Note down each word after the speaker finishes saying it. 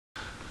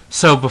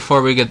So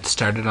before we get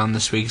started on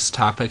this week's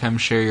topic, I'm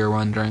sure you're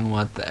wondering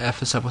what the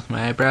F is up with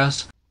my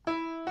eyebrows.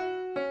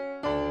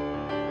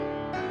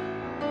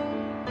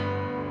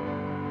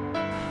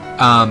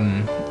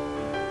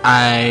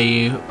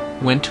 I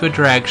went to a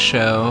drag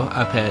show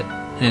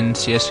in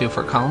CSU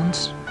Fort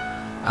Collins,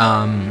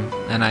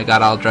 and I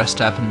got all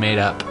dressed up and made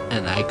up,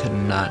 and I could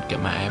not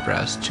get my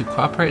eyebrows to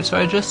cooperate, so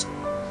I just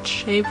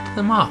shaved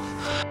them off.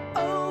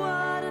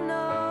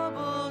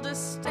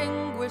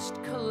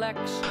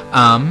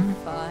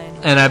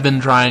 And I've been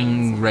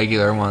drawing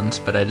regular ones,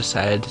 but I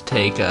decided to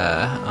take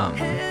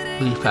a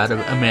leaf out of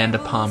Amanda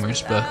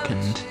Palmer's book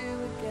and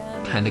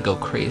kind of go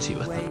crazy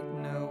with them.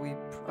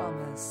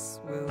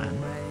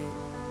 And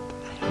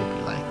I hope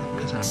you like them,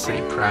 because I'm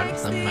pretty proud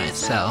of them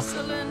myself.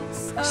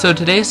 So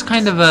today's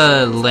kind of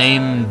a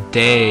lame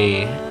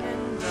day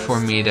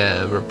for me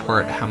to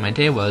report how my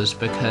day was,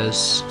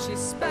 because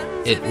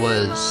it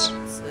was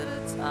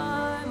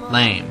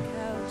lame.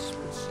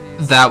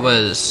 That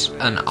was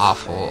an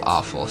awful,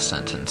 awful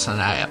sentence, and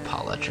I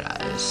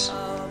apologize.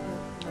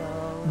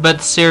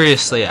 But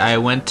seriously, I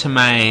went to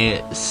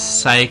my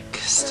psych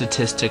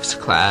statistics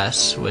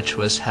class, which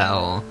was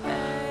hell,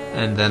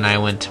 and then I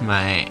went to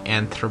my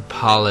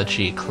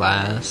anthropology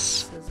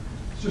class.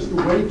 It's just a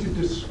way to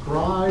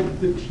describe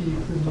the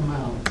teeth in the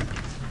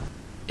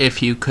mouth.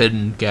 If you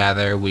couldn't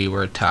gather, we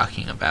were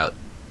talking about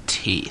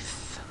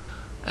teeth.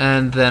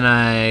 And then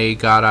I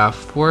got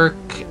off work,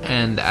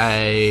 and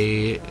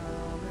I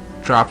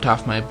dropped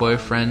off my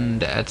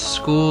boyfriend at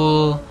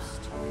school,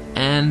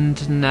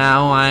 and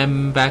now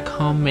I'm back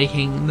home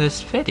making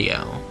this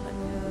video.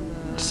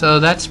 So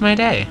that's my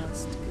day.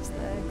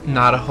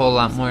 Not a whole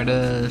lot more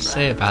to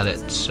say about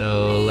it,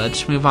 so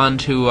let's move on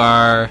to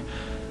our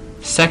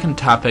second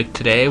topic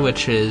today,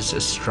 which is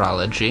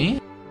astrology.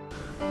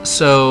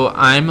 So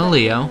I'm a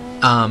Leo,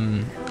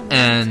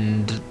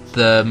 and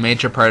the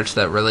major parts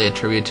that really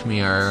attribute to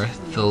me are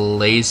the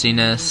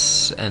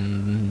laziness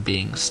and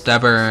being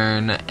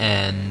stubborn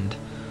and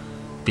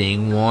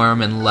being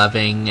warm and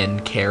loving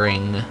and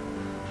caring,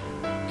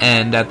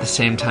 and at the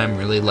same time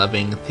really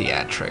loving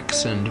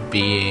theatrics and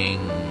being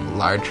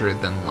larger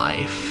than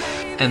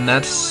life. And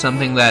that's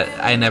something that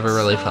I never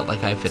really felt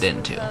like I fit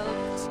into.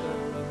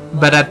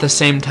 But at the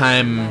same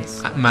time,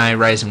 my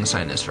rising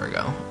sign is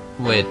Virgo,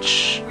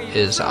 which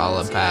is all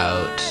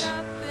about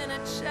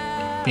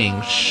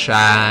being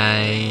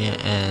shy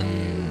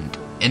and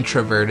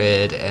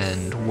introverted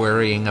and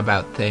worrying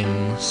about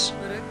things,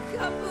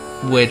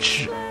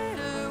 which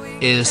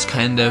is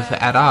kind of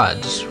at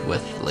odds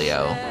with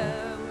Leo.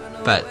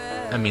 But,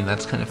 I mean,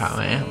 that's kind of how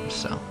I am,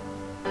 so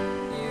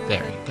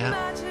there you go.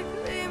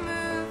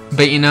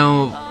 But you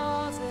know,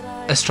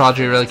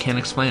 astrology really can't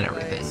explain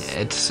everything.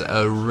 It's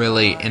a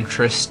really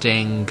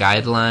interesting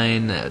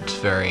guideline. It's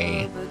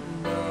very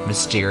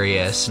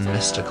mysterious and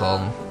mystical,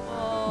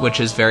 which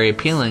is very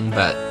appealing,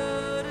 but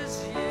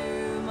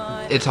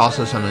it's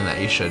also something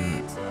that you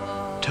shouldn't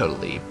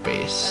totally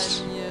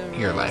base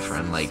your life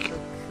around. Like,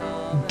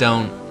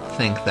 don't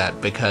think that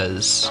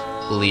because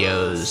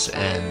Leos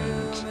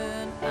and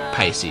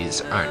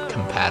Pisces aren't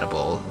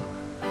compatible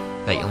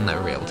that you'll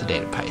never be able to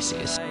date a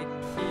Pisces.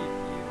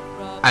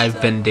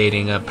 I've been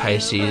dating a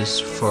Pisces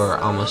for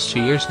almost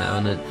 2 years now,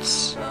 and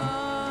it's,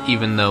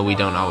 even though we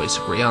don't always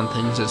agree on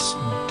things, it's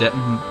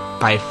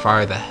by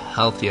far the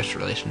healthiest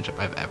relationship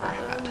I've ever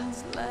had.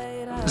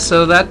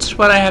 So that's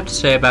what I have to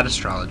say about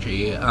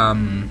astrology.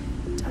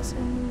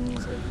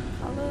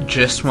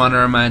 Just want to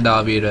remind all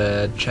of you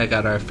to check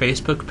out our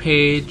Facebook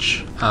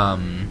page. I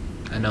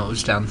know it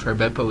was down for a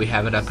bit, but we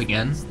have it up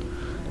again,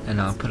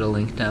 and I'll put a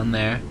link down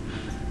there.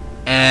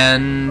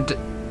 And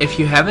if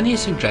you have any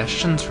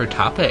suggestions for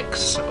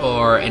topics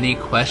or any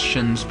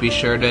questions, be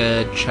sure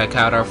to check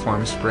out our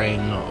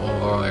formspring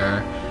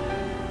or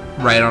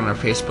write on our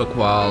Facebook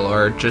wall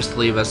or just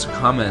leave us a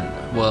comment.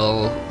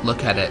 We'll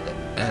look at it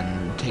and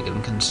take it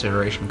in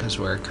consideration, because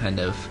we're kind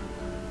of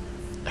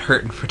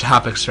hurting for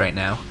topics right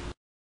now.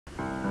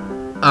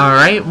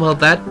 Alright, well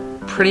that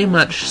pretty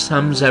much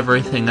sums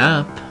everything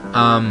up.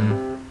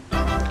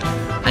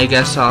 I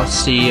guess I'll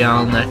see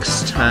y'all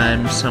next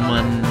time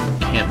someone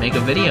can't make a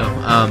video.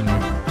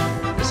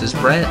 This is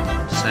Brett,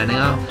 signing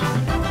off.